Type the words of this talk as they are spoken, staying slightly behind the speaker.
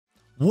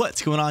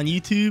What's going on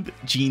YouTube?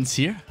 Jeans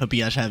here. Hope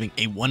you guys are having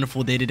a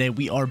wonderful day today.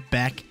 We are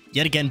back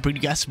yet again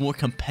bringing you guys some more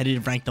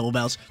competitive ranked double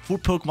battles for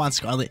Pokemon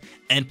Scarlet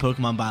and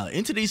Pokemon Violet.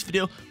 In today's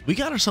video, we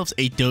got ourselves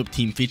a dope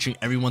team featuring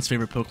everyone's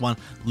favorite Pokemon,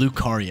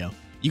 Lucario.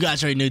 You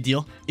guys already know the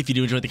deal. If you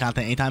do enjoy the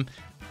content anytime,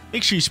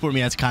 make sure you support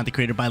me as a content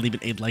creator by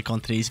leaving a like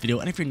on today's video.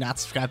 And if you're not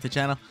subscribed to the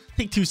channel,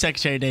 take 2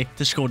 seconds every day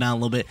to scroll down a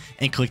little bit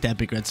and click that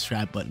big red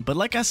subscribe button. But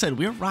like I said,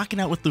 we're rocking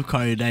out with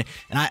Lucario today,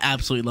 and I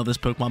absolutely love this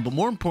Pokemon. But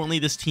more importantly,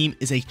 this team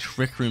is a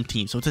Trick Room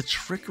team. So it's a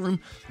Trick Room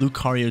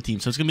Lucario team.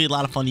 So it's going to be a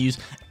lot of fun to use,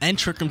 and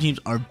Trick Room teams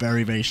are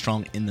very, very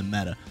strong in the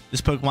meta.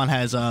 This Pokemon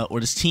has,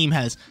 this team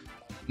has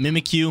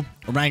Mimikyu,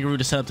 Oranguru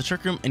to set up the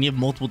Trick Room, and you have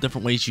multiple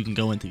different ways you can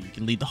go into. You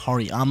can lead the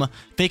Hariyama,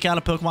 fake out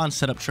a Pokemon,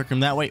 set up Trick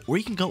Room that way, or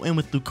you can go in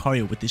with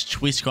Lucario with this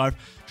Choice Scarf,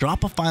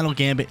 drop a Final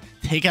Gambit,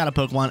 take out a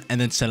Pokemon, and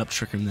then set up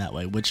Trick Room that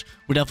way, which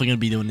we're definitely going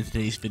to be doing in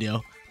today's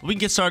video. But we can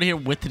get started here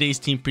with today's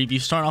team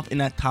preview. Starting off in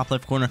that top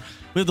left corner,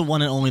 we have the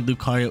one and only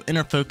Lucario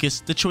Inner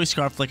Focus, the Choice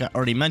Scarf like I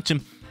already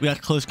mentioned. We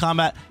got Close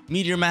Combat,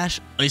 Meteor Mash,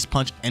 Ice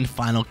Punch, and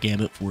Final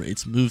Gambit for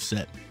its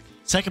moveset.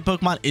 Second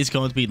Pokemon is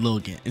going to be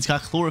Lilligant. It's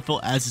got Chlorophyll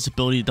as its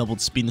ability to double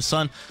the speed in the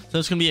sun, so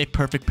it's going to be a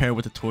perfect pair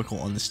with the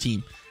Torkoal on this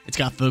team. It's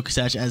got Focus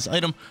Sash as its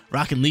item,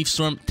 Rock and Leaf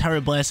Storm,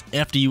 Terra Blast,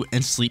 After You,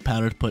 and Sleep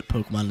Powder to put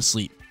Pokemon to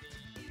sleep.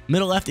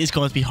 Middle left is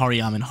going to be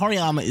Hariyama, and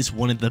Hariyama is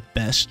one of the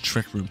best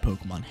Trick Room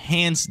Pokemon,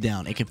 hands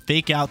down. It can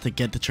fake out to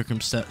get the Trick Room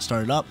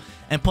started up,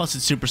 and plus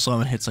it's super slow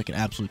and hits like an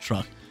absolute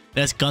truck. It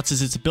has Guts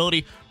as its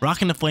ability,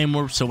 Rocking the Flame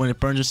Orb, so when it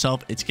burns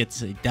itself, it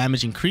gets a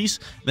damage increase.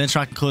 Then it's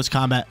rocking Close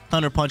Combat,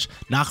 Thunder Punch,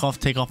 Knock Off,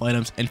 Take Off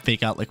items, and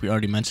Fake Out like we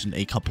already mentioned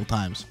a couple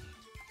times.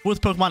 Fourth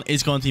Pokemon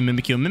is going to be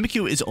Mimikyu.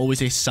 Mimikyu is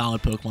always a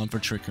solid Pokemon for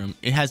Trick Room.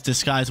 It has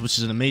Disguise, which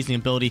is an amazing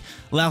ability,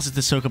 allows it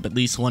to soak up at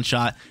least one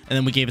shot, and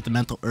then we gave it the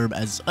Mental Herb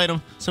as its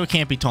item, so it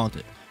can't be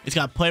taunted. It's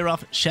got Play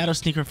Rough, Shadow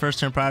Sneaker first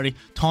turn priority,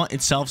 Taunt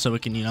itself so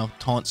it can,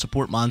 taunt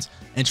support mons,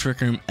 and Trick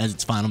Room as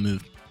its final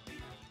move.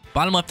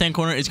 Bottom left-hand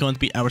corner is going to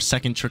be our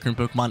second Trick Room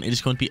Pokemon. It is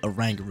going to be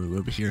Oranguru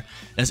over here.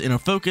 As Inner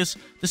Focus,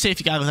 the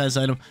Safety Goggles has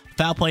item,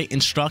 Foul Play,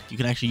 Instruct. You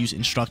can actually use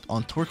Instruct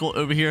on Torkoal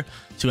over here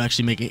to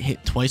actually make it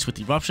hit twice with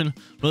Eruption.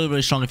 Really,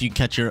 really strong if you can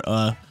catch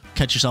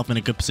yourself in a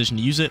good position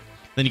to use it.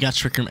 Then you got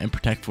Trick Room and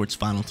Protect for its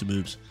final 2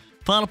 moves.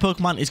 Final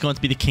Pokemon is going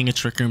to be the King of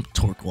Trick Room,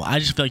 Torkoal. I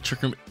just feel like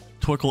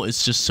Torkoal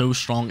is just so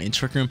strong in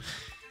Trick Room.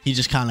 He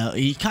kind of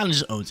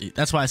just owns it.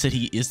 That's why I said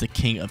he is the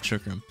King of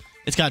Trick Room.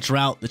 It's got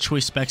Drought, the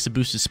Choice Specs to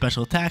boost its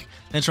special attack,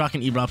 then it's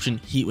rocking Eruption,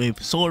 Heat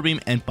Wave, Solar Beam,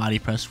 and Body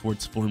Press for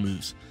its 4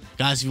 moves.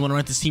 Guys, if you want to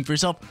rent this team for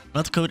yourself,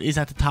 rental code is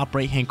at the top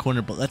right-hand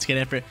corner, but let's get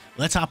after it.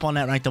 Let's hop on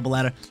that ranked double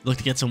ladder, look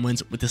to get some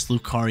wins with this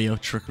Lucario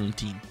Trick Room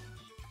team.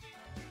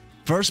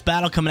 First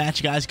battle coming at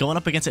you guys, going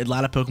up against a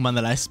lot of Pokemon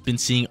that I've been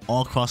seeing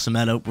all across the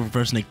meta. We're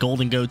versing a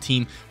Golden Go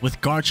team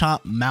with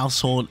Garchomp,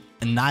 Maushold,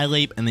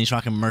 Annihilate, and then he's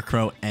rocking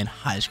Murkrow and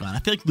Hydreigon. I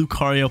feel like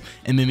Lucario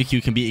and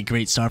Mimikyu can be a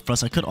great start for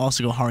us. I could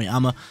also go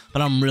Hariyama,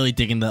 but I'm really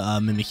digging the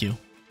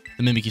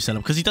Mimikyu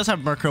setup because he does have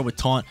Murkrow with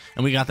Taunt,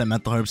 and we got that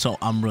Mental Herb, so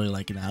I'm really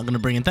liking that. I'm going to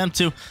bring in them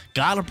too.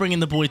 Gotta bring in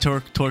the boy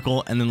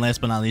Torkoal, and then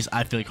last but not least,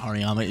 I feel like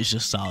Hariyama is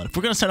just solid. If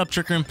we're going to set up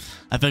Trick Room,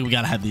 I feel like we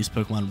got to have these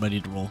Pokemon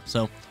ready to roll.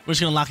 So we're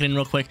just going to lock it in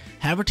real quick,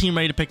 have our team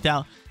ready to pick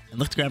out, and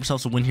look to grab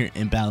ourselves a win here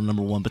in battle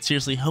number 1. But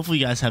seriously, hopefully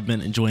you guys have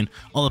been enjoying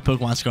all the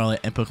Pokemon Scarlet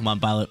and Pokemon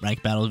Violet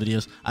ranked battle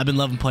videos. I've been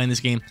loving playing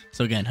this game,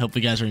 so again,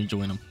 hopefully you guys are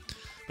enjoying them.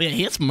 But yeah,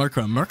 he hits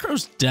Murkrow.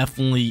 Murkrow's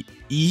definitely,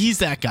 he's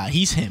that guy.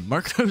 He's him.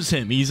 Murkrow's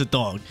him. He's a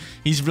dog.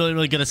 He's really,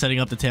 really good at setting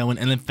up the Tailwind,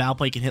 and then Foul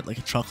Play can hit like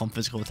a truck on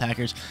physical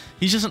attackers.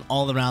 He's just an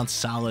all-around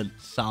solid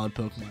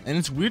Pokemon. And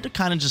it's weird to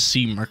kind of just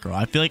see Murkrow.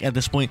 I feel like at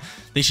this point,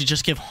 they should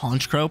just give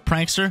Honchkrow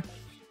Prankster,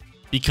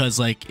 because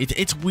like,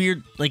 it's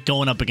weird like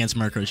going up against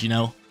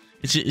Murkrows,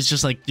 It's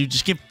just like, dude,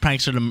 just give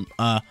Prankster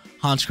to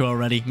Honchkrow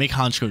already. Make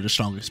Honchkrow the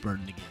strongest bird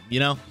in the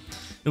game,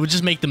 It would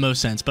just make the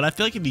most sense. But I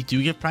feel like if you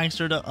do give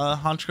Prankster to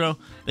Honchkrow,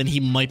 then he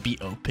might be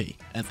OP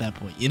at that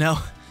point,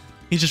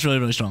 He's just really,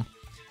 really strong.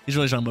 He's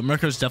really strong, but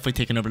Murkrow's definitely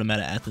taking over the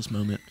meta at this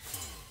moment.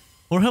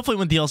 Or hopefully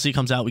when DLC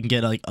comes out, we can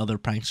get like other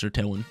Prankster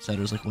Tailwind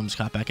setters like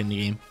Whimsicott back in the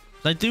game.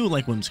 I do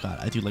like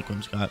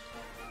Whimsicott.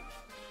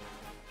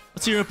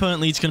 Let's see, your opponent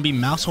lead's going to be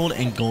Maushold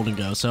and Golden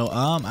Go. So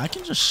I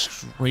can just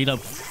straight up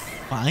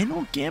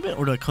Final Gambit,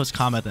 or do I Close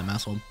Combat that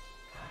Maushold?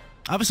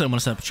 Obviously, I want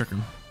to set up a Trick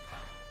Room.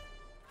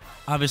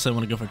 Obviously, I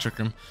want to go for a Trick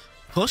Room.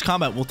 Close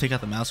Combat will take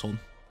out the Maushold.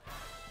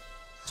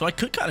 So I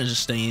could kind of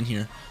just stay in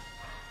here.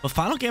 But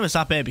Final Gambit's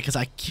not bad because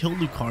I killed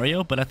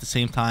Lucario, but at the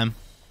same time,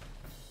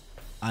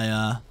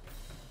 I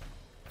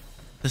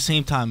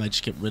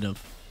just get rid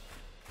of,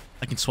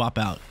 I can swap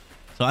out.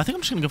 So I think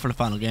I'm just going to go for the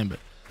Final Gambit.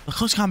 But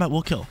Close Combat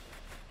will kill.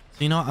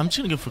 So, I'm just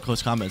going to go for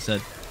Close Combat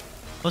instead.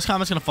 Close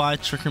Combat's going to fly.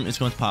 Trick Room is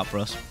going to pop for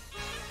us.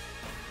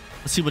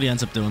 Let's see what he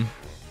ends up doing.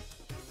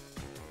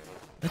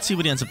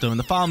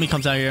 The Follow Me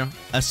comes out here.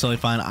 That's totally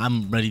fine.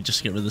 I'm ready just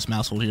to get rid of this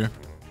Maushold here.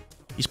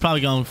 He's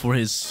probably going for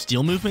his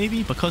Steel move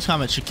maybe, but Close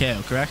Combat should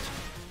KO, correct?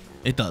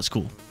 It does.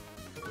 Cool.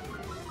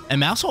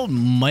 And Maushold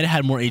might have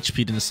had more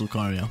HP than this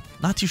Lucario.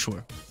 Not too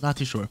sure.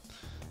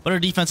 But our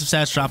defensive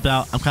stats dropped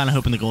out. I'm kind of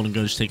hoping the Golden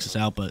Go just takes us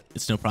out, but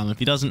it's no problem if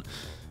he doesn't.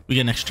 we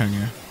get an extra turn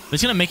here. But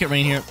it's going to make it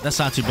rain here. That's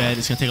not too bad.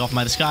 It's going to take off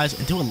my disguise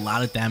and do a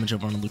lot of damage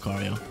over on the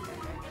Lucario.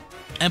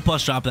 And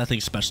plus drop that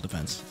thing's special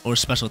defense. Or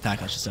special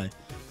attack, I should say.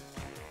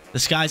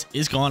 Disguise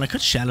is gone. I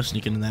could Shadow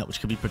Sneak into that, which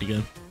could be pretty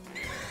good.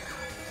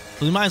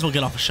 So we might as well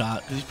get off a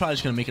shot, because he's probably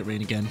just going to make it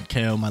rain again.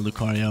 KO my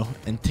Lucario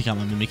and take out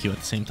my Mimikyu at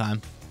the same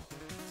time.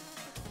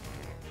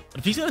 But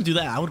if he's going to do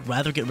that, I would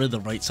rather get rid of the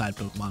right side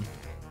Pokemon.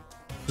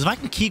 Because if I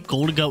can keep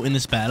Goldigo in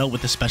this battle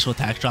with the special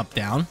attack drop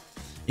down,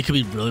 it could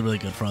be really, really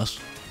good for us.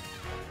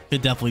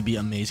 Could definitely be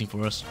amazing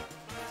for us.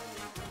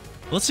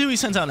 Let's see who he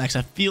sends out next.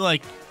 I feel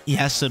like he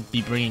has to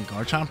be bringing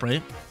Garchomp,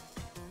 right?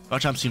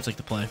 Garchomp seems like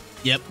the play.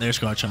 Yep, there's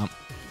Garchomp.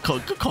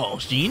 Good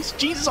calls, Jeans.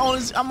 Jeans is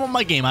always... I'm on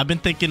my game. I've been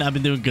thinking I've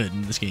been doing good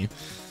in this game.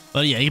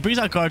 But yeah, he brings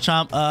out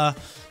Garchomp.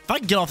 If I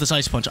can get off this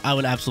Ice Punch, I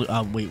would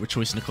absolutely... wait, we're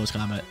choosing the close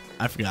combat.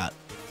 I forgot.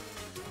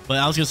 But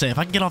I was going to say, if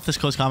I can get off this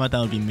close combat, that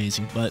would be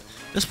amazing. But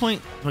at this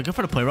point, do I go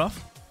for the Play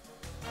Rough?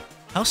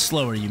 How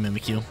slow are you,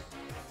 Mimikyu?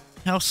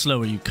 How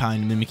slow are you,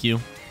 kind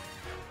Mimikyu?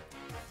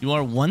 You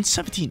are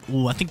 117.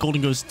 Ooh, I think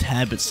Golden goes a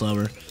tad bit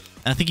slower. And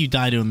I think you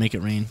die to a Make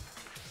It Rain.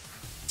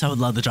 So I would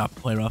love to drop a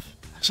Play Rough.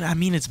 Actually, I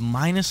mean, it's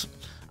minus...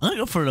 I'm going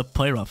to go for the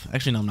Play Rough.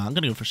 Actually, no, I'm not. I'm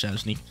going to go for Shadow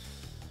Sneak.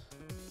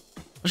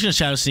 I'm just going to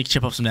Shadow Sneak,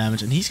 chip up some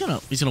damage, and he's gonna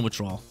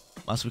withdraw.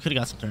 Wow, so we could have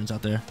got some turns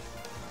out there.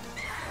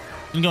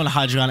 I'm going to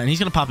Hydreigon, and he's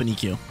going to pop an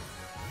EQ.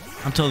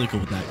 I'm totally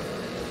cool with that.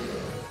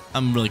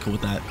 I'm really cool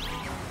with that.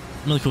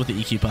 I'm really cool with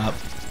the EQ pop.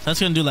 So that's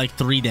going to do like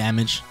 3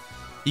 damage.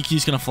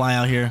 EQ's going to fly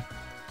out here.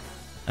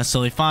 That's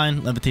totally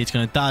fine. Levitate's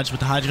going to dodge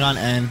with the Hydreigon,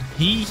 and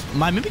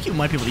my Mimikyu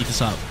might be able to eat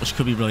this up, which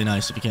could be really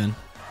nice if he can.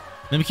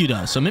 Mimikyu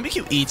does. So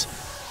Mimikyu eats.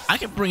 I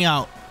can bring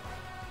out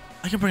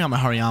my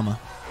Hariyama.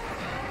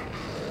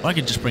 Or I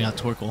could just bring out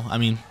Torkoal. I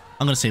mean,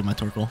 I'm going to save my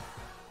Torkoal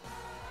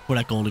for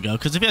that Goldigo.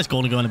 Because if he has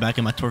Goldigo in the back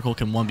end, my Torkoal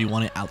can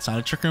 1v1 it outside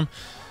of Trick Room.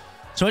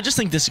 So I just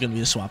think this is going to be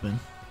the swap in.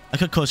 I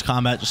could close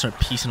combat, just start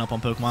piecing up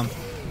on Pokemon. And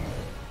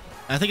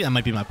I think that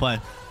might be my play.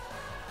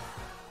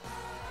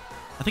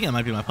 I think that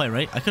might be my play,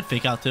 right? I could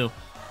fake out too.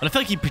 But I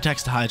feel like he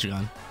protects the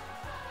Hydreigon.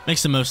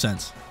 Makes the most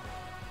sense.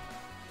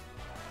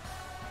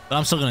 But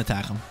I'm still going to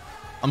attack him.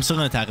 I'm still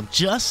going to attack him.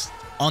 Just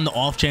on the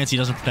off chance he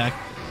doesn't protect,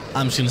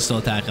 I'm just going to still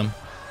attack him.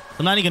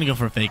 I'm not even going to go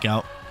for a fake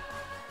out.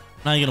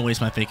 I'm not even going to waste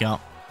my fake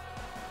out.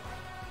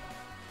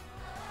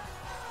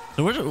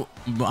 So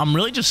I'm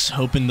really just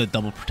hoping the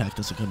double protect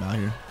doesn't come out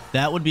here.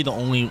 That would be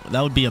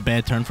that would be a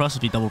bad turn for us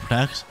if he double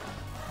protects.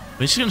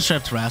 But he's just going to straight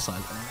up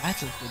Terrasilize.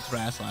 That's a good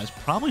Terrasilize.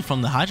 Probably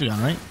from the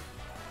Hydreigon, right?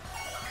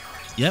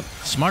 Yep.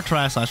 Smart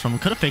Terrasilize from him.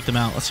 Could have faked him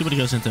out. Let's see what he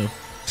goes into.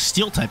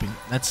 Steel typing.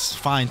 That's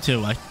fine,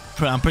 too.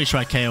 I'm pretty sure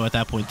I KO at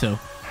that point, too.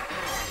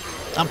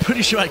 I'm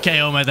pretty sure I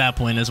KO him at that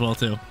point as well,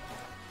 too.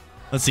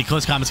 Let's see.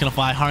 Close combat's going to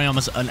fly.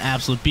 Hariyama's an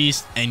absolute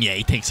beast. And yeah,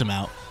 he takes him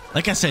out.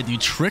 Like I said,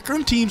 dude, Trick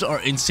Room teams are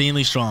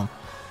insanely strong.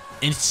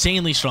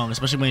 Insanely strong,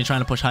 especially when you're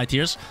trying to push high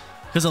tiers.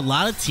 Because a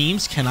lot of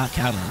teams cannot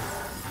counter him.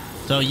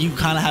 So you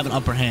kind of have an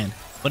upper hand.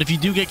 But if you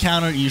do get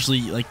countered, usually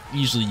you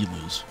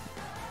lose.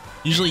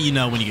 Usually you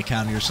know when you get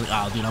countered, you're just like,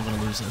 oh, dude, I'm going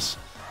to lose this.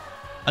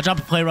 I drop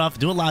a Play Rough,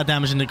 do a lot of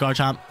damage into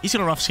Garchomp. He's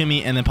going to Rough Skin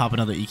me and then pop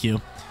another EQ.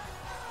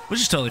 Which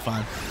is totally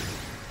fine.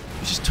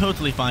 Which is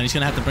totally fine. He's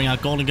going to have to bring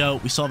out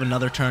Goldigo. We still have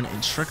another turn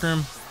in Trick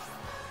Room.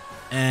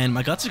 And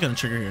my Guts is going to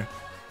trigger here.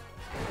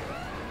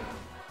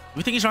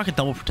 We think he's rocking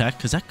Double Protect,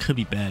 because that could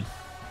be bad.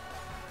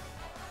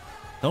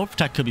 Double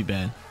Protect could be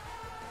bad.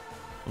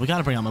 But we got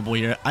to bring out my boy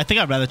here. I think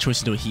I'd rather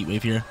choice into a Heat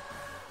Wave here.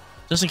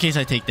 Just in case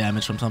I take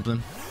damage from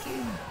something.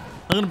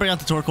 I'm going to bring out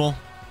the Torkoal.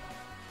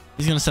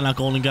 He's going to send out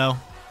Goldigo.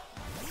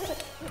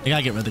 I got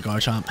to get rid of the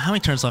Garchomp. How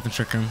many turns left in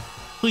Trick Room?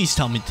 Please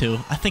tell me 2.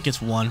 I think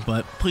it's 1,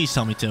 but please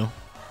tell me 2.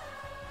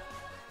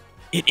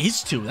 It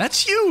is 2.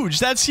 That's huge.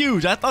 That's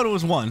huge. I thought it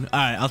was 1. All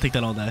right, I'll take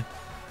that all day.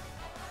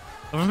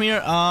 But from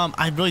here,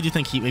 I really do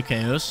think Heat Wave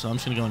KOs, so I'm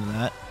just going to go into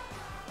that.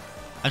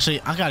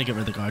 Actually, I got to get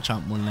rid of the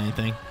Garchomp more than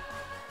anything.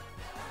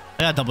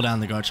 I got to double down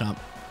the Garchomp.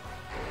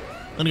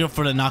 I'm going to go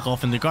for the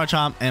knockoff in the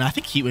Garchomp, and I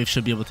think Heat Wave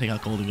should be able to take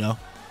out Goldigo.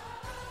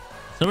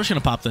 So we're just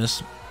going to pop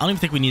this. I don't even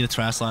think we need a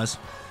Terrasilize.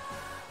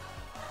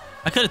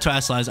 I could have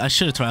Terrasilize. I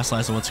should have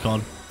Terrasilize what's it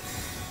called.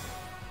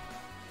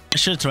 I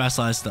should have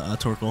Terrasilize the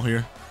Torkoal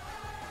here.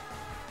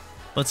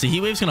 Let's see.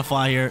 Heat Wave's going to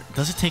fly here.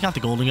 Does it take out the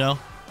Goldigo?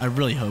 I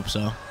really hope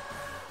so.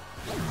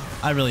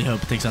 I really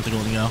hope it takes out the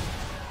Goldigo.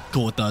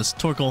 Cool, it does.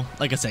 Torkoal,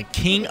 like I said,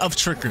 king of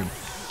Trick Room.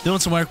 Doing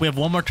some work. We have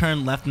 1 more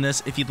turn left in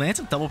this. If he lands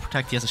a Double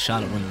Protect, he has a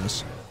shot at winning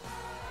this.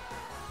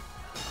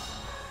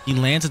 He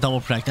lands a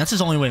Double Protect. That's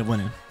his only way of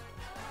winning.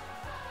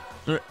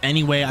 Is there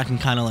any way I can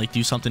kind of like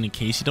do something in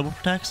case he Double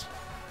Protects?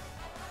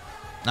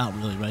 Not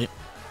really, right?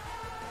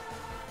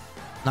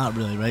 Not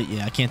really, right?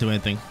 Yeah, I can't do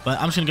anything. But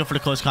I'm just going to go for the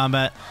close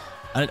combat.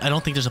 I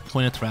don't think there's a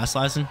point of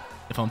Terrasilizing.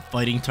 If I'm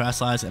fighting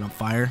Terrasilize and I'm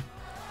fire,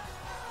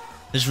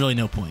 there's really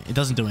no point. It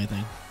doesn't do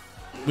anything.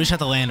 We just have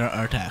to land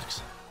our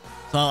attacks.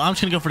 So I'm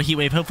just going to go for the Heat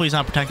Wave. Hopefully he's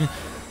not protecting.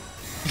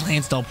 He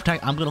lands Double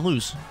Protect. I'm going to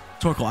lose.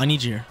 Torkoal, I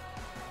need you here.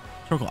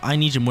 Torkoal, I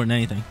need you more than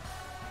anything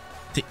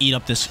to eat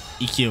up this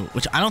EQ,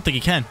 which I don't think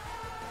it can.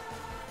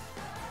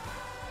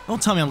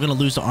 Don't tell me I'm going to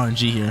lose the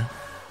RNG here.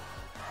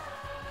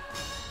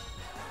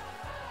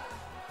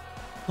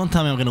 Don't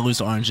tell me I'm going to lose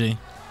to RNG.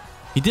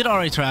 He did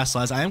already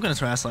Terrasilize. I am going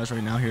to Terrasilize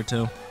right now here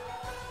too.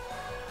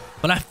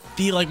 But I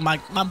feel like my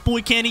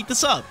boy can't eat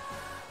this up.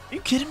 Are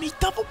you kidding me?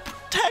 Double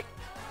Protect.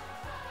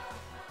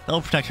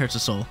 Double Protect hurts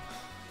his soul.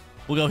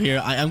 We'll go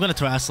here. I'm going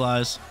to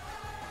Terrasilize.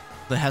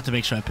 I have to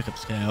make sure I pick up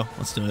this KO.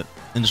 Let's do it.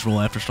 And just roll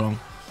after strong.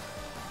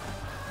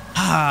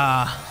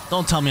 Ah,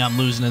 don't tell me I'm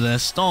losing to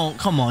this. Don't.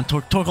 Come on,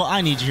 Torkoal,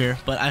 I need you here.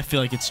 But I feel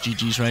like it's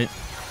GG's, right?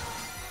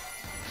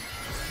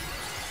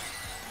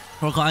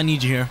 Torkoal, I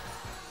need you here.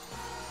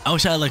 I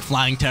wish I had like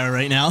Flying Terror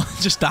right now.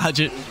 Just dodge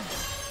it.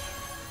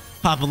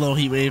 Pop a little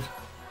Heat Wave.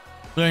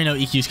 We already know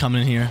EQ's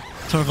coming in here.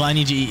 Torkoal, I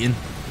need you eating.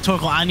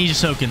 Torkoal, I need you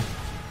soaking.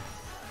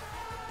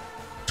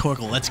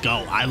 Torkoal, let's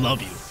go. I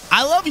love you.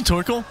 I love you,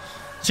 Torkoal.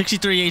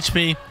 63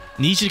 HP.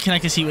 Need you to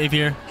connect this Heat Wave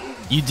here.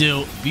 You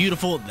do.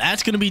 Beautiful.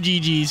 That's going to be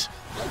GG's.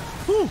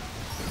 Woo.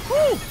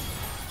 Woo.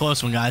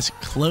 Close one, guys.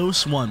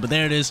 Close one. But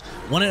there it is.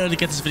 Wanted to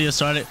get this video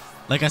started.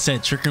 Like I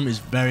said, Trick Room is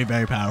very,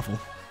 very powerful.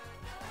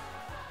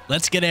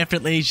 Let's get after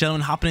it, ladies and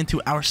gentlemen. Hopping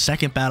into our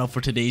second battle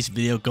for today's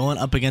video. Going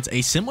up against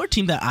a similar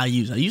team that I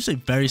use. I use a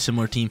very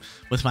similar team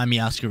with my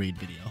Meowscarade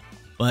video.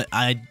 But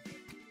I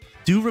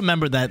do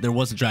remember that there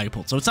was a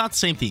Dragapult. So it's not the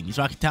same team. He's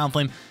rocking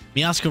Talonflame,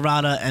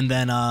 Meowscarada, and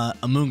then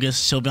Amoonguss,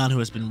 Sylveon, who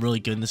has been really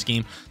good in this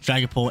game,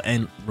 Dragapult,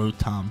 and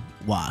Rotom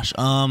Wash.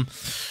 I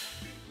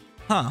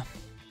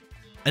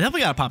definitely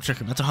got to pop Trick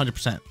Room. That's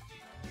 100%.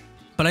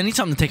 But I need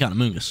something to take out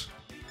Amoonguss.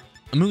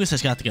 Amoonguss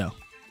has got to go.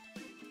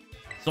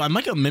 So I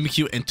might go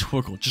Mimikyu and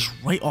Torkoal just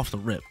right off the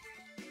rip.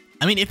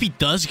 I mean, if he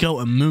does go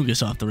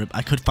Amoonguss off the rip,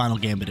 I could Final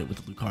Gambit it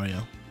with the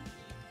Lucario.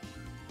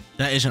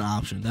 That is an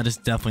option. That is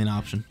definitely an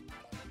option.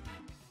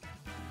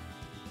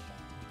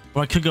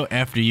 Or I could go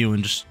after you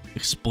and just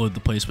explode the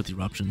place with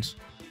Eruptions.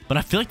 But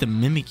I feel like the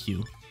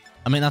Mimikyu,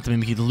 I mean, not the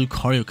Mimikyu, the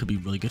Lucario could be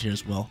really good here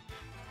as well.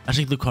 I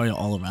think Lucario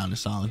all around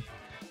is solid.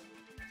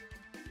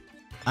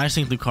 I just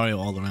think Lucario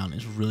all around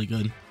is really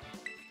good.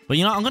 But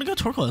you know, I'm going to go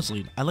Torkoal as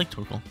lead. I like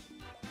Torkoal.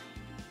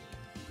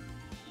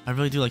 I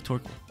really do like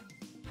Torkoal.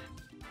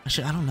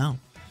 Actually, I don't know.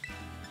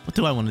 What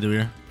do I want to do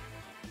here?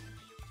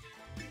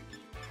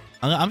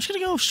 I'm just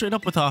going to go straight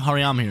up with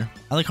Hariyama here.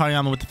 I like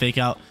Hariyama with the fake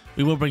out.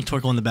 We will bring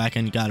Torkoal in the back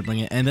end. You got to bring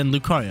it. And then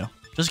Lucario.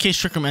 Just in case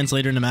Trick Room ends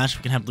later in the match,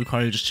 we can have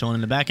Lucario just chilling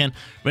in the back end,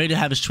 ready to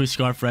have his Choice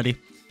Scarf ready,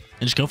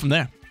 and just go from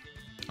there.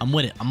 I'm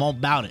with it. I'm all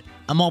about it.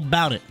 I'm all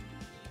about it.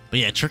 But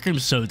yeah, Trick Room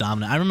is so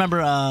dominant. I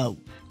remember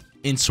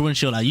in Sword and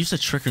Shield, I used a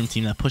Trick Room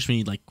team that pushed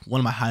me like one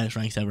of my highest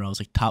ranks ever. I was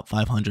like top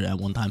 500 at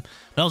one time.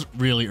 That was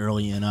really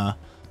early in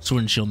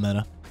Sword and Shield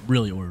meta.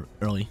 Really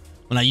early.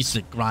 When I used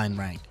to grind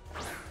rank.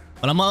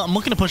 But I'm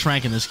looking to push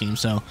rank in this game,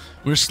 so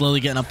we're slowly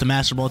getting up to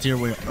Master Ball tier.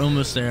 We're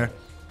almost there.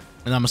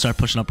 And I'm going to start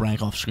pushing up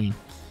rank off screen.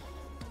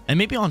 And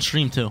maybe on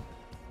stream, too.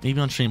 Maybe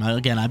on stream.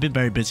 Again, I've been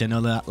very busy. I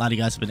know that a lot of you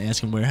guys have been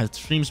asking where has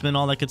streams been,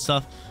 all that good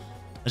stuff.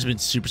 I've just been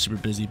super, super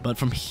busy. But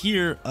from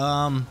here,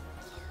 I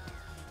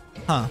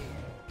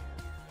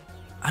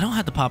don't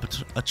have to pop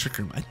a Trick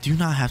Room. I do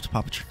not have to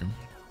pop a Trick Room.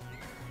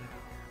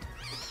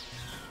 I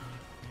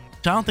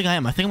don't think I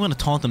am. I think I'm going to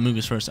taunt the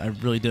Amoonguss first. I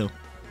really do.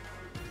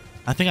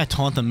 I think I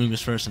taunt the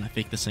Amoonguss first and I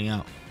fake this thing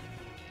out.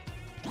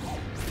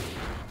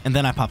 And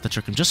then I pop the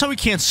Trick Room. Just so we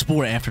can't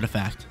Spore after the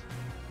fact.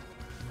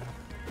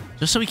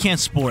 Just so we can't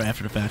Spore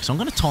after the fact. So I'm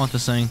going to taunt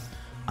this thing.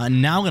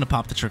 Now I'm going to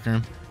pop the Trick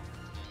Room.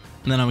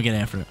 And then I'm going to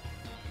get after it.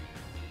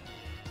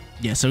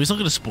 Yeah, so he's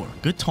looking to Spore.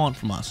 Good taunt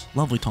from us.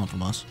 Lovely taunt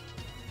from us.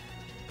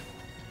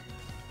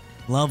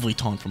 Lovely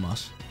taunt from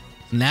us.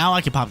 Now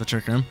I can pop the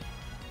Trick Room.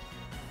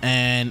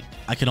 And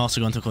I can also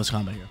go into close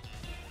combat here.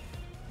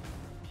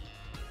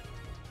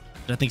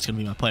 I think it's going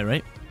to be my play,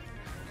 right?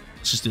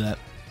 Let's just do that.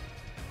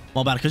 I'm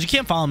all about it, because you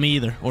can't follow me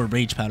either. Or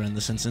Rage Powder in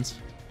this instance.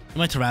 He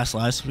might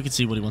Terrasilize. We can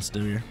see what he wants to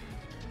do here.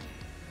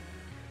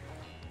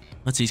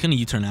 Let's see. He's going to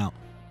U-turn out.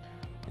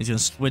 He's going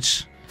to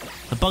switch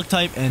the Bug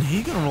type, and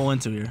he's going to roll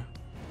into here.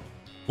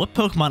 What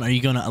Pokemon are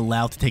you going to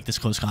allow to take this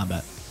close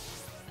combat?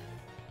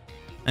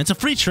 And it's a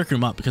free Trick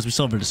Room up, because we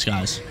still have our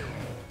Disguise.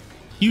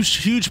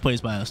 Huge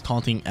plays by us,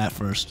 taunting at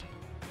first.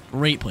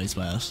 Great plays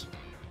by us.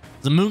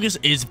 The Amoonguss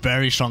is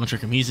very strong in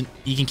Trick Room.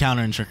 He can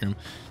counter in Trick Room.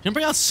 You're going to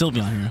bring out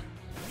Sylveon here.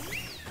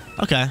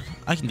 Okay,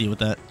 I can deal with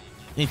that.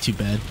 Ain't too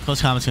bad.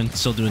 Close combat's can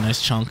still do a nice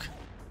chunk.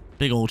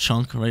 Big old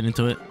chunk right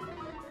into it.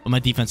 But my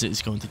defense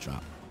is going to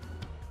drop.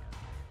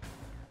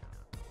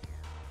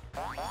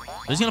 So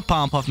he's going to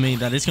Palm Puff me.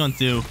 That is going to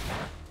do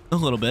a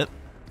little bit.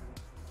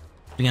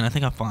 Again, I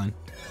think I'm fine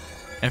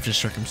after this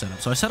Trick Room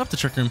setup. So I set up the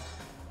Trick Room.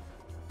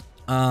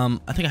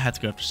 I think I had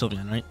to go after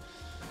Sylveon, right?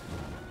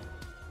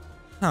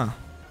 Huh.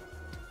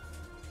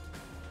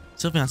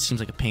 Sylveon seems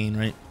like a pain,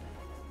 right?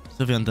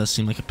 Sylveon does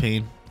seem like a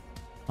pain.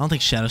 I don't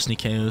think Shadow Sneak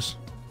KOs.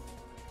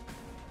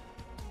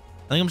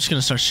 I think I'm just going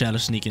to start Shadow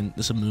Sneaking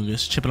this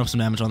Amoonguss, chipping up some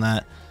damage on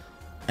that,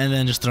 and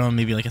then just throwing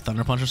maybe like a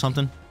Thunder Punch or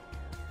something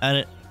at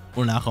it,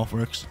 or Knockoff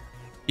works.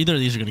 Either of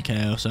these are going to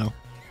KO, so I'll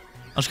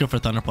just go for a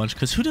Thunder Punch,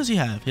 because who does he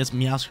have? He has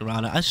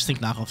Meowscarada. I just think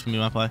Knockoff's going to be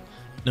my play.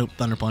 Nope,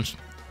 Thunder Punch.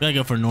 We gotta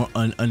go for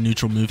a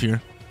neutral move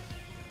here.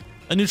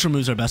 A neutral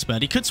move's our best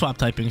bet. He could swap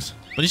typings,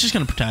 but he's just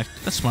going to protect.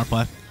 That's a smart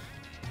play.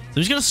 So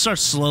he's going to start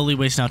slowly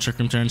wasting out Trick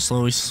Room turns,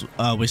 slowly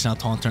wasting out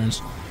Taunt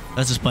turns.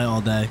 Let's just play all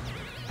day.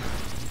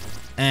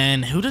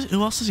 And who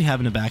else does he have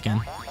in the back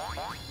end?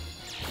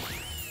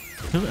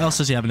 Who else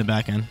does he have in the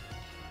back end?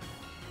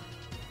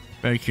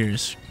 Very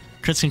curious.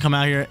 Crits can come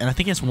out here, and I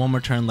think he has one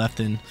more turn left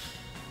in.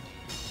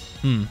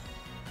 I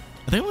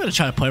think I'm going to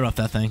try to play rough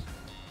that thing.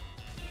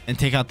 And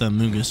take out the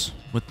Mungus.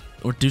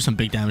 Or do some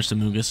big damage to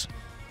Mungus.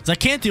 Because I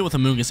can't deal with a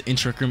Mungus in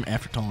Trick Room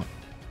after Taunt.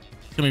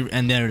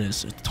 And there it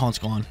is. The Taunt's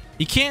gone.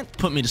 He can't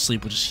put me to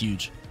sleep, which is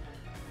huge.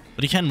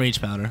 But he can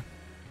Rage Powder.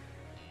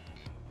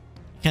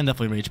 He can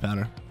definitely Rage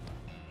Powder.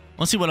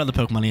 Let's see what other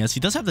Pokemon he has. He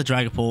does have the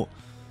Dragapult.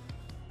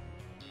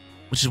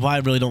 Which is why I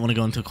really don't want to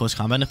go into close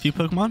combat in a few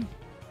Pokemon.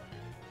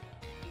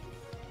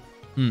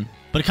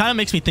 But it kind of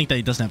makes me think that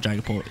he doesn't have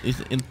Dragapult.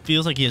 It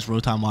feels like he has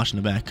Rotom Wash in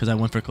the back. Because I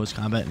went for close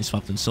combat and he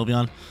swapped in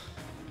Sylveon.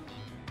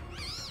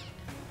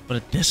 But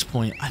at this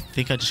point, I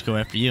think I just go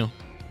after you.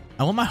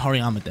 I want my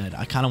Hariyama dead.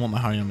 I kind of want my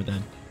Hariyama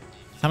dead.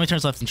 How many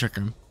turns left in Trick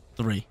Room?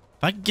 3. If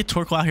I could get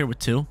Torkoal out here with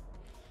 2,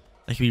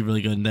 that could be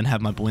really good. And then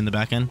have my boy in the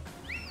back end.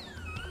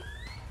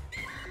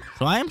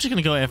 So I am just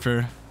going to go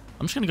after...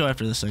 I'm just going to go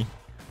after this thing.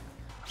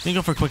 I'm going to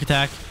go for a quick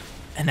attack.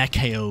 And that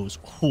KOs.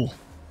 Ooh.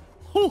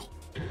 Ooh.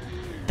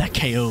 That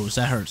KOs.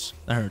 That hurts.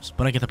 That hurts.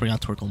 But I get to bring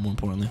out Torkoal more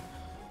importantly.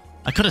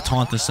 I could have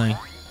taunted this thing.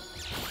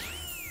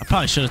 I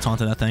probably should have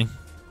taunted that thing.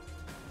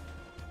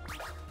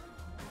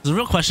 The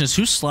real question is,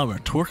 who's slower,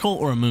 Torkoal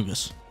or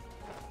Amoonguss?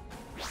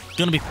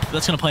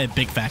 That's gonna play a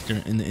big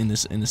factor in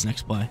this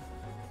next play.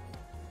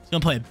 It's gonna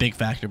play a big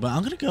factor, but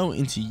I'm gonna go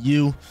into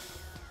you.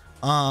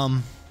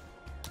 I'm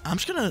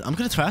gonna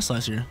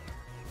Terrasilize here,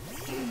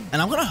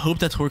 and I'm gonna hope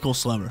that Torkoal's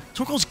slower.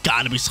 Torkoal's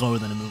got to be slower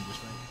than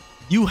Amoonguss, right?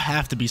 You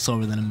have to be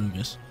slower than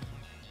Amoonguss.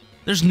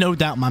 There's no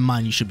doubt in my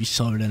mind you should be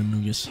slower than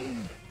Amoonguss.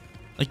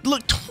 Like,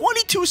 look,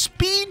 22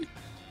 speed.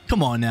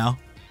 Come on now,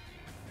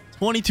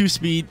 22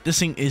 speed. This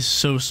thing is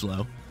so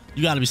slow.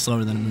 You got to be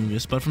slower than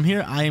Amoonguss. But from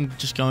here, I am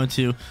just going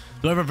to...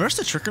 Do I reverse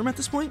the Trick Room at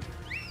this point?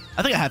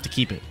 I think I have to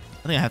keep it.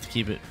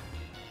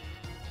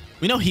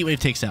 We know Heat Wave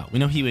takes out. We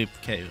know Heat Wave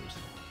KOs.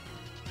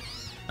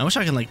 I wish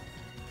I could, like,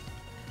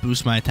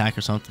 boost my attack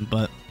or something,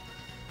 but...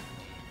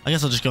 I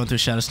guess I'll just go into a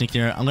Shadow Sneak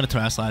there. I'm going to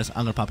Terrasilize.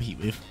 I'm going to pop a Heat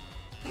Wave.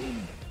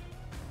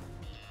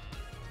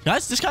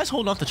 Guys, this guy's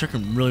holding off the Trick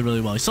Room really,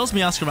 really well. He still has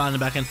Meowscarada around in the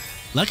back end.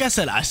 Like I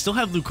said, I still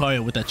have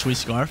Lucario with that Choice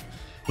Scarf,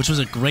 which was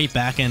a great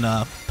back end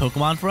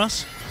Pokemon for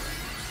us.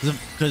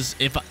 Because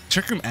if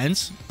Trick Room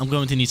ends, I'm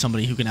going to need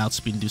somebody who can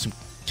outspeed and do some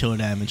killer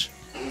damage.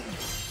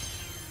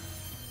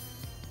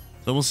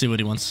 So we'll see what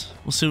he wants.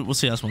 We'll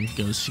see how this one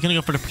goes. He's gonna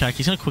go for the Protect.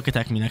 He's gonna Quick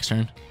Attack me next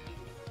turn.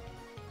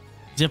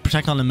 Does he have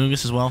Protect on the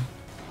Amoonguss as well?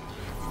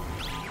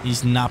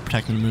 He's not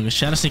protecting the Amoonguss.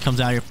 Shadow Sneak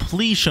comes out here.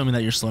 Please show me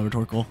that you're slower,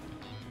 Torkoal.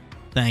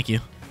 Thank you.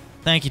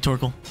 Thank you,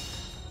 Torkoal.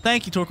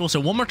 Thank you, Torkoal.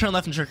 So one more turn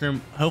left in Trick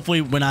Room.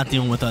 Hopefully we're not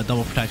dealing with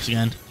double Protects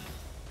again.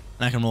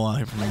 And I can roll out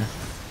here from here.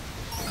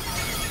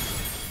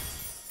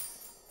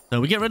 So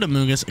we get rid of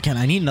Amoonguss. Again,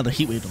 I need another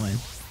Heat Wave to land.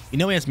 You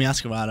know he has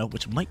Meowscarada,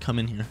 which might come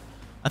in here.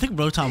 I think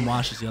Rotom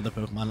Wash is the other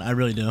Pokemon. I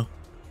really do.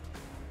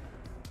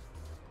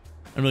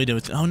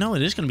 Oh no,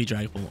 it is going to be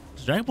Dragapult.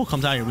 So Dragapult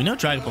comes out here. We know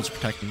Dragapult's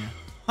protecting here.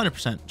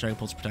 100%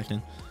 Dragapult's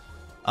protecting.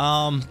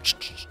 I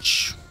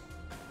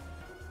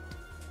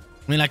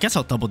mean, I guess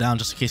I'll double down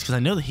just in case, because I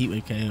know the Heat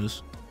Wave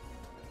KOs.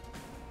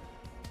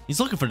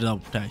 He's looking for the double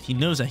protect. He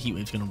knows that Heat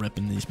Wave's going to rip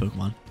into these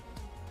Pokemon.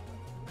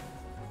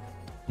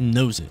 He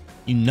knows it.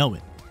 You know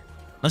it.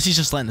 Unless he's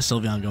just letting the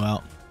Sylveon go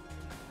out.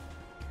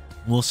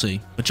 We'll see.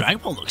 But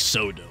Dragapult looks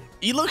so dope.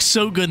 He looks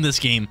so good in this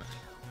game.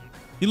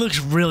 He looks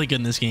really good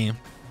in this game.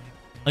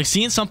 Like,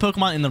 seeing some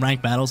Pokemon in the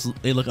ranked battles,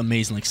 they look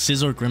amazing. Like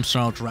Scizor,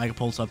 Grimmsnarl,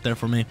 Dragapult's up there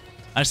for me.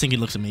 I just think he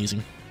looks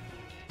amazing.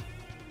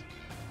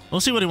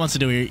 We'll see what he wants to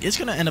do here. He's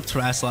going to end up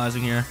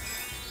Terrasilizing here.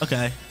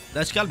 Okay.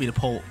 That's got to be the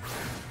Pult.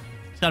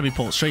 It's got to be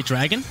Pult. Straight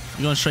Dragon?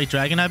 You're going Straight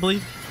Dragon, I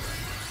believe?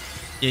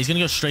 Yeah, he's going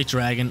to go Straight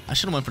Dragon. I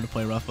should have went for the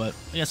Play Rough, but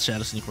I guess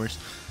Shadow Sneak works.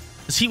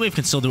 This Heat Wave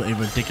can still do a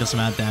ridiculous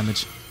amount of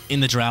damage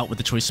in the drought with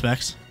the Choice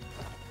Specs.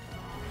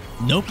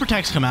 No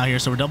Protects come out here,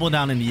 so we're doubling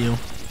down into you.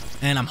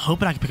 And I'm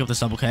hoping I can pick up this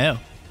double KO.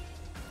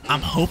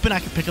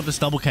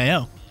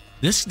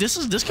 This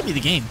could be the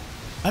game.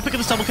 I pick up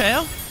this double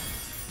KO?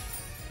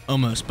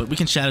 Almost, but we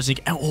can Shadow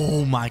Sneak.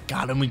 Oh my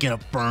god, and we get a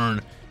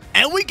burn.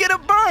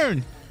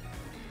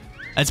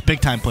 That's big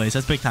time plays.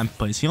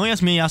 He only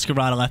has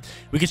Meowscarada left.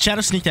 We can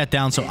Shadow Sneak that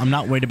down, so I'm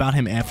not worried about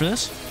him after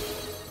this.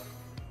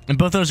 And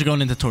both of those are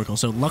going into Torkoal.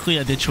 So luckily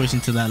I did choice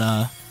into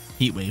that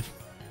Heat Wave.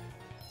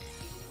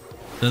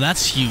 So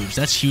that's huge.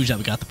 That's huge that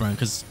we got the burn,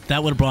 because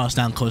that would have brought us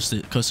down close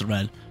to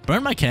red.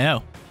 Burn my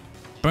KO.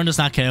 Burn does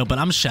not KO, but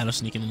I'm Shadow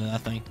Sneaking into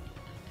that thing.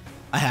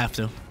 I have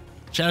to.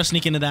 Shadow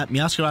Sneak into that.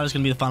 Meowscarada is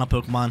going to be the final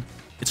Pokemon.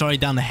 It's already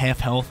down to half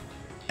health.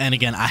 And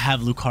again, I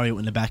have Lucario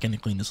in the back end to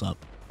clean this up.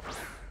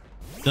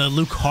 The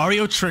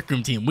Lucario Trick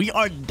Room team. We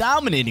are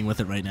dominating with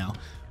it right now.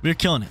 We're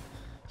killing it.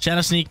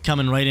 Shadow Sneak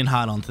coming right in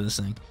hot onto this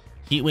thing.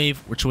 Heat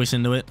Wave, we're choice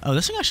into it. Oh,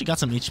 this thing actually got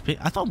some HP.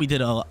 I thought we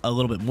did a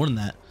little bit more than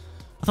that.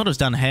 I thought it was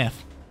down to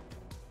half.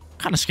 I'm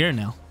kind of scared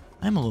now.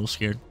 I'm a little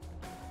scared.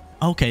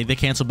 Okay, they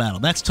cancel battle.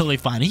 That's totally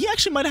fine. He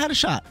actually might have had a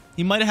shot.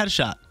 He might have had a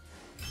shot.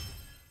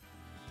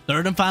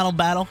 Third and final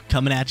battle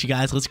coming at you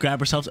guys. Let's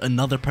grab ourselves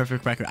another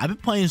perfect record. I've been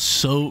playing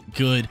so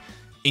good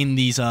in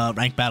these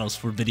ranked battles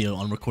for video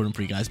on recording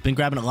for you guys. Been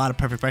grabbing a lot of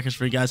perfect records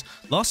for you guys.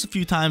 Lost a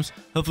few times.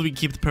 Hopefully we can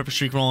keep the perfect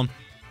streak rolling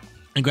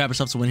and grab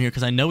ourselves a win here,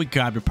 because I know we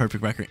grabbed a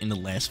perfect record in the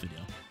last video.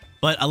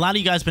 But a lot of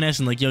you guys been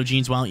asking, like, yo,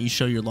 Jeans, why don't you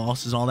show your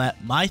losses, all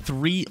that? My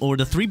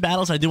the three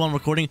battles I do on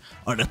recording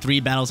are the 3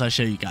 battles I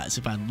show you guys.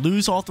 If I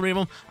lose all 3 of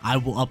them, I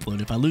will upload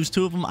it. If I lose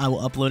 2 of them, I will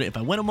upload it. If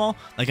I win them all,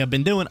 like I've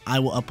been doing, I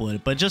will upload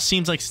it. But it just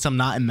seems like since I'm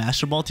not in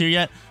Master Ball tier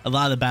yet, a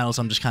lot of the battles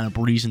I'm just kind of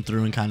breezing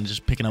through and kind of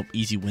just picking up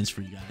easy wins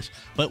for you guys.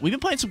 But we've been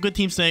playing some good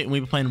teams today, and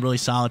we've been playing really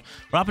solid.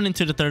 We're hopping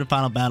into the third and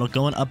final battle,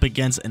 going up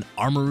against an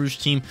Armor Rouge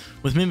team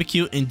with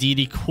Mimikyu,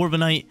 Indeedee,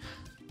 Corviknight,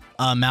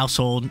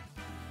 Mousehold,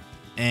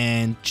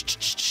 and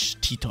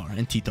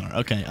Titar.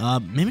 Okay,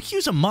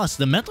 Mimikyu's a must.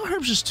 The Mental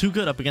Herb's just too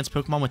good up against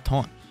Pokemon with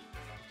Taunt.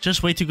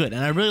 Just way too good.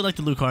 And I really like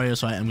the Lucario,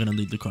 so I am going to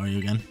lead Lucario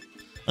again.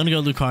 I'm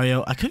going to go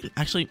Lucario. I could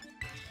actually...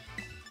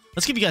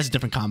 Let's give you guys a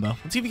different combo.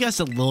 Let's give you guys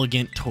the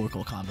Lilligant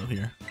Torkoal combo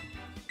here.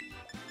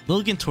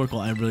 Lilligant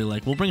Torkoal I really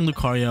like. We'll bring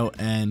Lucario,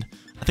 and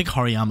I think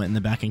Hariyama in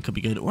the back end could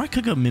be good. Or I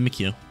could go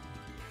Mimikyu.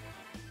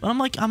 But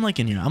I'm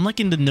liking here. I'm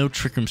liking the no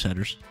Trick Room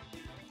setters.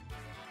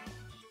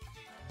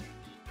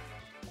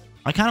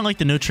 I kind of like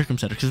the no Trick Room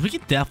setter, because we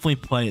can definitely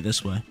play it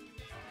this way.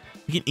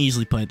 We can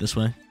easily play it this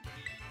way,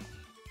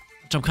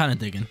 which I'm kind of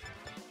digging.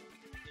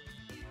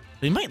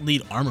 But he might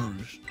lead Armor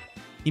Rouge.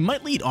 He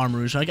might lead Armor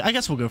Rouge. I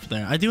guess we'll go for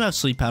there. I do have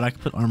Sleep Powder. I can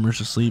put Armor Rouge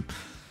to sleep.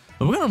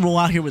 But we're going to roll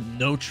out here with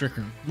no Trick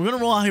Room. We're going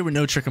to roll out here with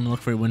no Trick Room and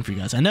look for a win for you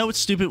guys. I know it's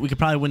stupid. We could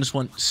probably win this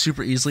one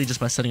super easily just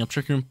by setting up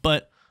Trick Room,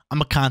 but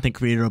I'm a content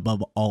creator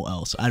above all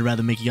else. I'd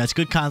rather make you guys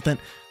good content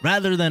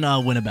rather than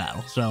win a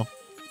battle. So,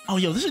 oh,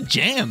 yo, this is a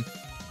jam.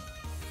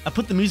 I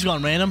put the music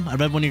on random. I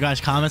read one of your guys'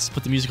 comments.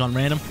 Put the music on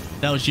random.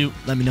 If that was you,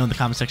 let me know in the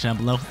comment section down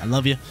below. I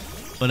love you.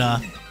 But,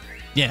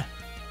 yeah.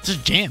 This is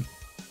jam.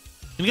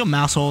 Gonna go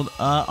Mousehold.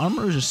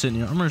 Armor is just sitting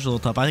here. Armor is a little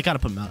tough. I gotta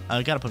put him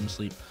to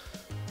sleep.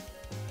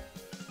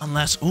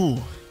 Unless, ooh.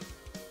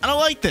 I don't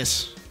like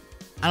this.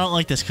 I don't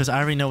like this because I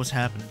already know what's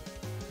happening.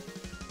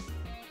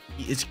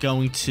 It's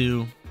going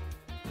to...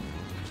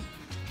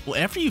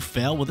 Well, after you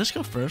fail, will this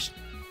go first?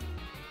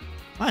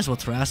 Might as well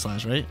Terrace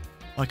Slash, right?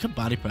 Oh, I could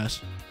Body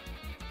Press.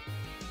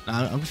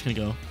 Nah, I'm just gonna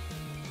go. Do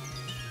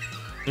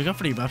we go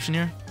for the Eruption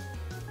here?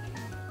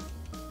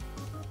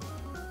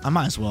 I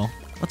might as well.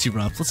 Let's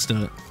Erupt. Let's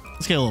do it.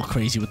 Let's get a little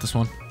crazy with this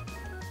one.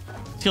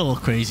 Let's get a little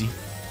crazy.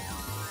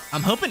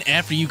 I'm hoping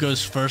after you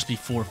goes first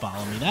before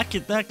follow me. That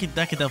could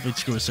definitely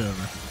screw us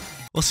over.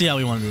 We'll see how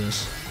we want to do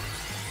this.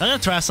 I'm gonna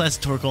Terrace Slash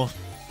the Torkoal.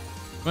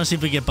 We're gonna see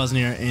if we get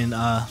Buzzneer in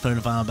third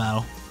and final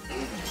battle.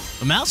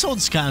 The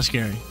Mousehold's kind of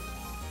scary.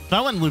 If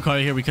I went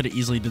Lucario here, we could have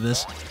easily did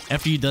this.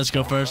 After you does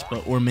go first,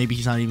 or maybe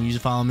he's not even using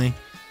Follow Me.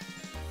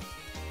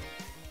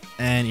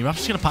 And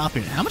Eruption's gonna pop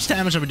here. How much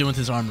damage are we doing to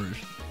his Armor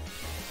Rouge?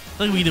 I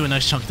feel like we can do a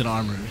nice chunk to the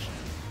Armor Rouge.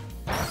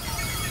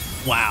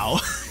 Wow.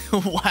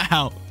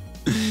 Wow.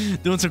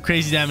 Doing some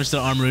crazy damage to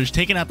the Armor Rouge.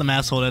 Taking out the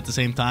Mousehold at the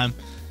same time.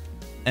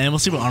 And we'll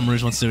see what Armor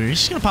Rouge wants to do here. He's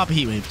just gonna pop a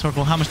Heat Wave.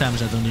 Torkoal, how much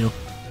damage is that doing to you?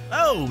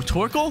 Oh,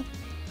 Torkoal?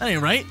 That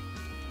ain't right.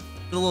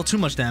 Did a little too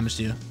much damage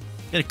to you.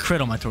 Get a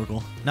crit on my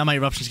Torkoal. Now my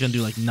Eruption's gonna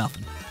do like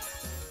nothing.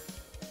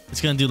 It's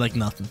gonna do like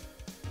nothing.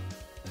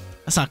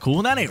 That's not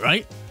cool. That ain't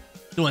right.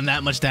 Doing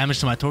that much damage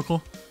to my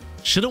Torkoal.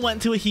 Should have went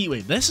into a Heat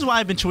Wave. This is why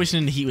I've been choosing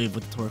in the Heat Wave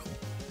with the Torkoal.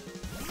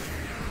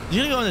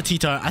 You're gonna go into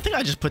Titar. I think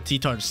I just put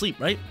Titar to sleep,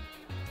 right?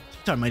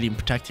 Titar might even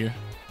protect here.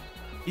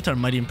 Titar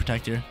might even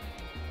protect here.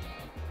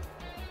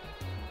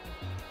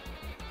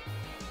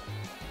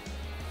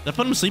 Did I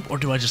put him to sleep, or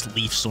do I just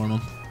Leaf Storm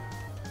him?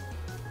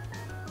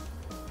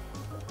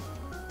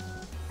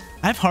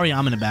 I have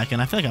Hariyama in the back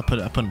end. I feel like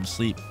I put him to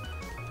sleep.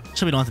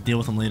 So we don't have to deal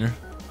with him later.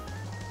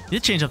 He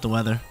did change up the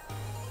weather.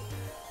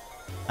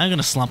 I'm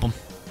gonna slump him.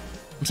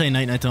 I'm saying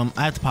night night to him.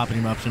 I have to pop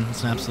an Eruption.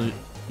 It's an absolute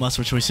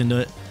must-for choice into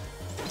it.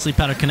 Sleep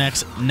Powder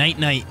connects. Night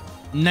night.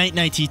 Night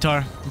night,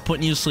 Titar. I'm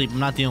putting you to sleep. I'm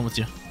not dealing with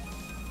you.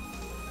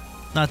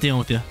 Not dealing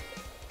with you.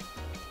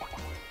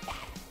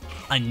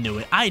 I knew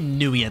it. I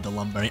knew he had the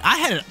Lumberry. I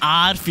had an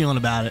odd feeling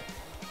about it.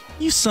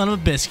 You son of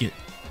a biscuit.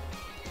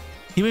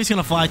 He was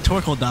gonna fly.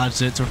 Torkoal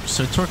dodged it, so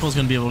Torkoal's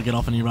gonna be able to get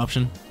off an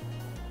Eruption.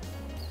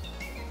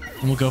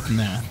 And we'll go from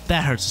there.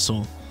 That hurts the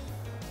soul.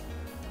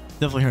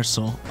 Definitely hurts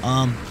the soul.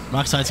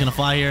 Rock Slide's gonna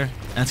fly here.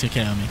 That's gonna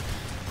KO me.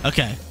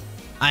 Okay.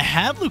 I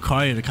have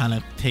Lucario to kind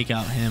of take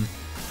out him.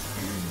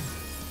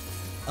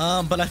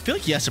 But I feel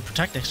like he has to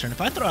protect next turn. If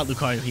I throw out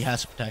Lucario, he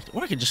has to protect.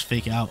 Or I could just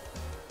fake out.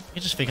 I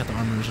could just fake out the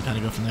Armor Rouge and kind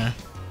of go from there.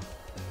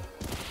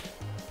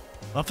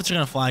 Buffets are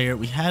gonna fly here.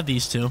 We have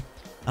these two.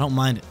 I don't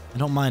mind it. I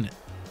don't mind it.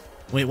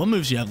 Wait, what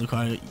moves do you have,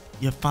 Lucario?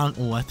 You have found...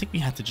 Oh, I think we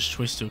have to just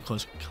choice to a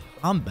close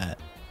combat.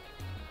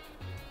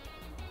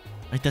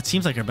 Like, that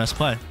seems like our best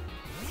play.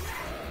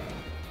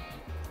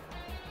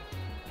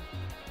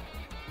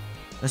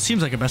 That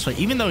seems like our best play.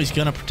 Even though he's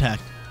gonna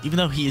protect. Even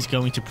though he is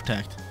going to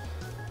protect.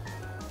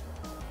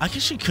 I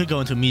guess you could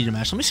go into a meteor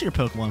match. Let me see your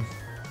Pokemon.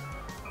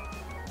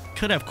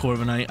 could have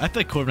Corviknight. I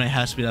feel like Corviknight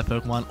has to be that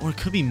Pokemon. Or it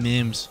could be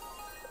Mims.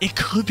 It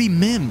could be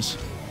Mims.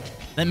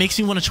 That makes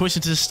me want to choice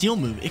into the Steel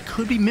move. It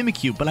could be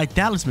Mimikyu, but I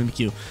doubt it's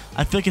Mimikyu.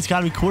 I feel like it's got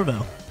to be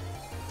Corvo.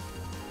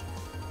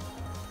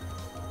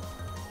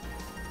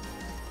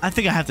 I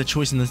think I have to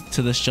choice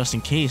into this just in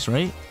case,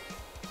 right?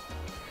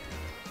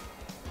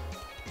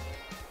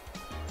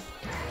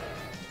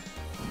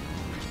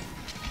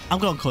 I'm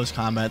going close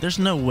combat. There's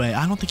no way.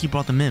 I don't think he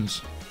brought the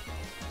Mims.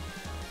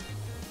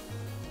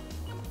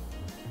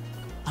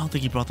 I don't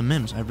think he brought the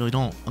Mims. I really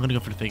don't. I'm going to go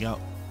for the fake out.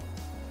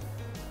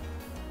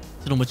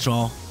 Don't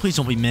withdraw. Please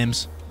don't be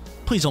Mims.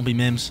 Please don't be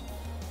Mims.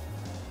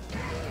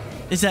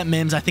 Is that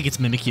Mims? I think it's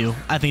Mimikyu.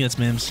 I think that's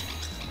Mims.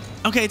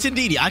 Okay, it's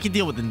Indeedee. I can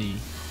deal with Indeedee.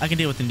 I can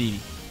deal with Indeedee.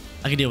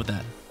 I can deal with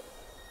that.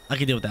 I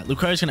can deal with that.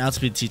 Lucario's going to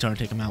outspeed T-Tar and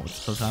take him out with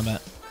close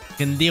combat.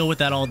 Can deal with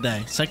that all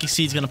day. Psychic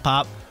Seed's going to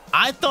pop.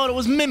 I thought it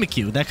was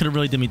Mimikyu. That could have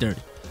really did me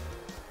dirty.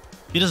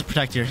 He doesn't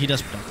protect here. He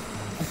does protect.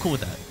 I'm cool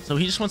with that. So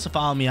he just wants to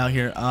follow me out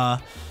here.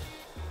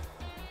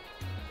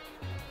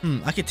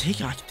 I could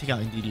take out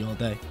Indeedee all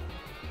day.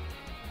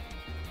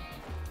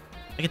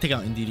 I can take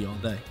out Indeedee all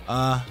day.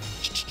 I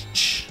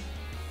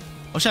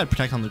wish I had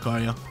Protect on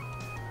Lucario.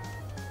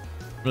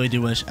 Really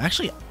do wish.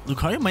 Actually,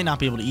 Lucario might not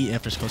be able to eat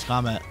after his close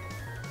combat.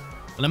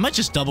 But I might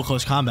just double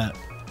close combat.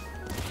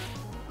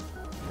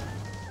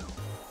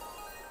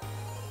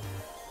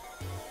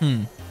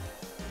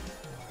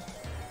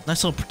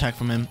 Nice little Protect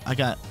from him.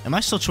 Am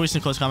I still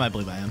choosing close combat? I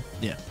believe I am.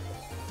 Yeah.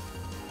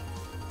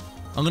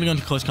 I'm going to go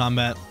into close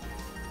combat.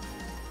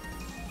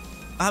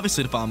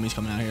 Obviously, the follow me's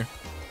coming out here.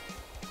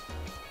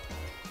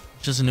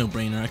 Just a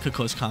no-brainer. I could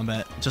close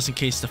combat just in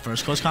case the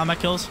first close combat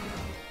kills.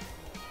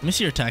 Let me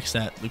see your attack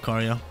stat,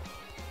 Lucario.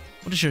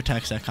 What is your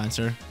attack stat, kind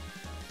sir?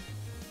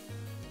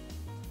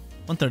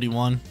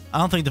 131. I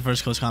don't think the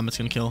first close combat's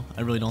gonna kill.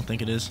 I really don't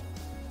think it is. So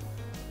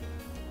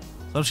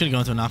I'm just gonna go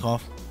into a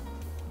knockoff.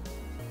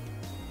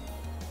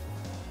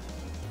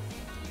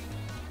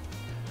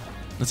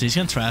 Let's see. He's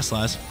gonna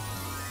Terastallize.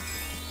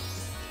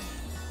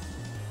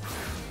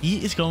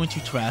 He is going to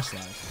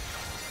Terastallize.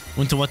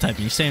 Went to what type?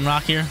 Are you saying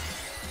rock here?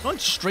 Going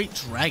straight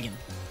dragon.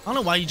 I don't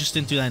know why you just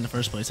didn't do that in the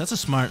first place. That's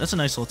a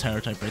nice little Terror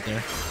type right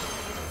there.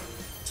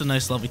 It's a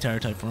nice lovely Terror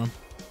type for him.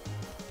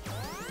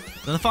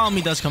 Then the follow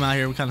me does come out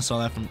here. We kind of saw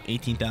that from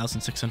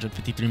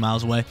 18,653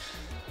 miles away.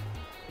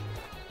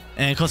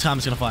 And close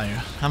combat's gonna fly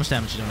here. How much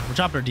damage you doing? We're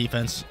dropping our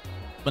defense,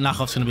 but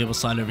knockoff's gonna be able to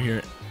slide over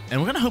here.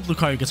 And we're gonna hope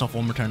Lucario gets off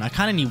one more turn. I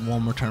kind of need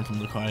one more turn from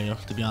Lucario,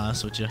 to be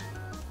honest with you.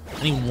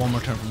 I need one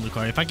more turn from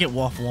Lucario. If I get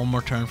off one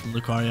more turn from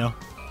Lucario,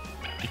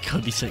 it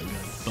could be sick good,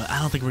 but I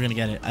don't think we're going to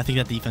get it. I think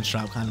that defense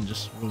drop kind of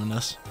just ruined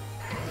us.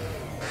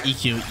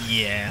 EQ,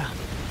 yeah.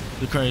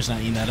 Lucario's not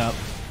eating that up.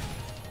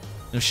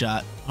 No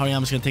shot.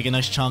 Hariyama's going to take a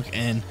nice chunk,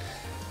 and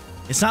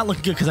it's not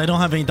looking good because I don't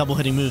have any double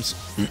hitting moves.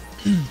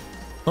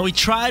 But we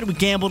tried. We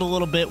gambled a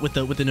little bit with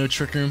the no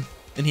Trick Room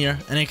in here,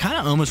 and it kind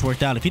of almost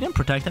worked out. If he didn't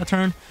protect that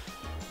turn,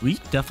 we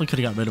definitely could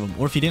have got rid of him.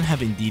 Or if he didn't have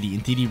Indeedee.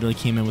 Indeedee really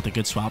came in with a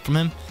good swap from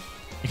him.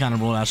 It kind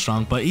of rolled out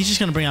strong, but he's just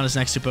going to bring out his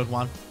next two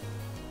Pokemon.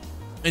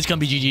 It's going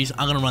to be GG's.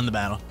 I'm going to run the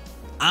battle.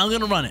 I'm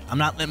going to run it. I'm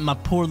not letting my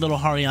poor little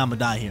Hariyama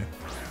die here.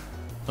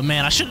 But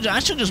man, I should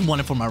just won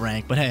it for my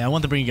rank. But hey, I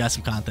want to bring you guys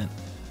some content.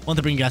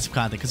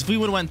 Because if we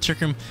would have went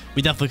Trick Room,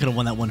 we definitely could have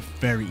won that one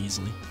very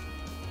easily.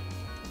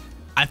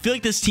 I feel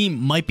like this team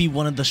might be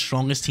one of the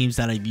strongest teams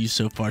that I've used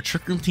so far.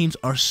 Trick Room teams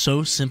are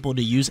so simple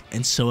to use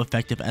and so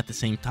effective at the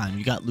same time.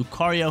 You got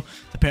Lucario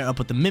to pair up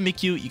with the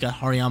Mimikyu, you got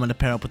Hariyama to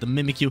pair up with the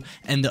Mimikyu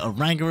and the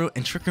Oranguru,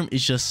 and Trick Room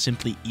is just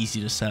simply easy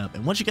to set up.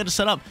 And once you get it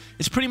set up,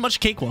 it's pretty much a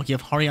cakewalk. You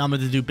have Hariyama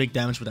to do big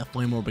damage with that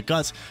Flame Orb of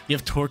Guts. You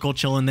have Torkoal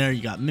chilling there.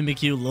 You got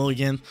Mimikyu,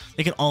 Lilligant.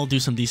 They can all do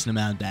some decent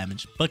amount of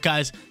damage. But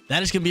guys,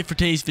 that is going to be it for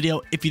today's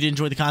video. If you did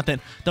enjoy the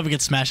content, don't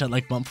forget to smash that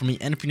like button for me.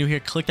 And if you're new here,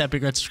 click that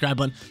big red subscribe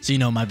button so you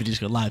know my videos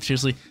go live.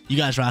 Seriously, you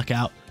guys rock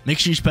out. Make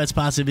sure you spread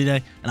positivity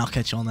today, and I'll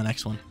catch you on the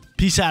next one.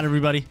 Peace out,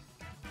 everybody.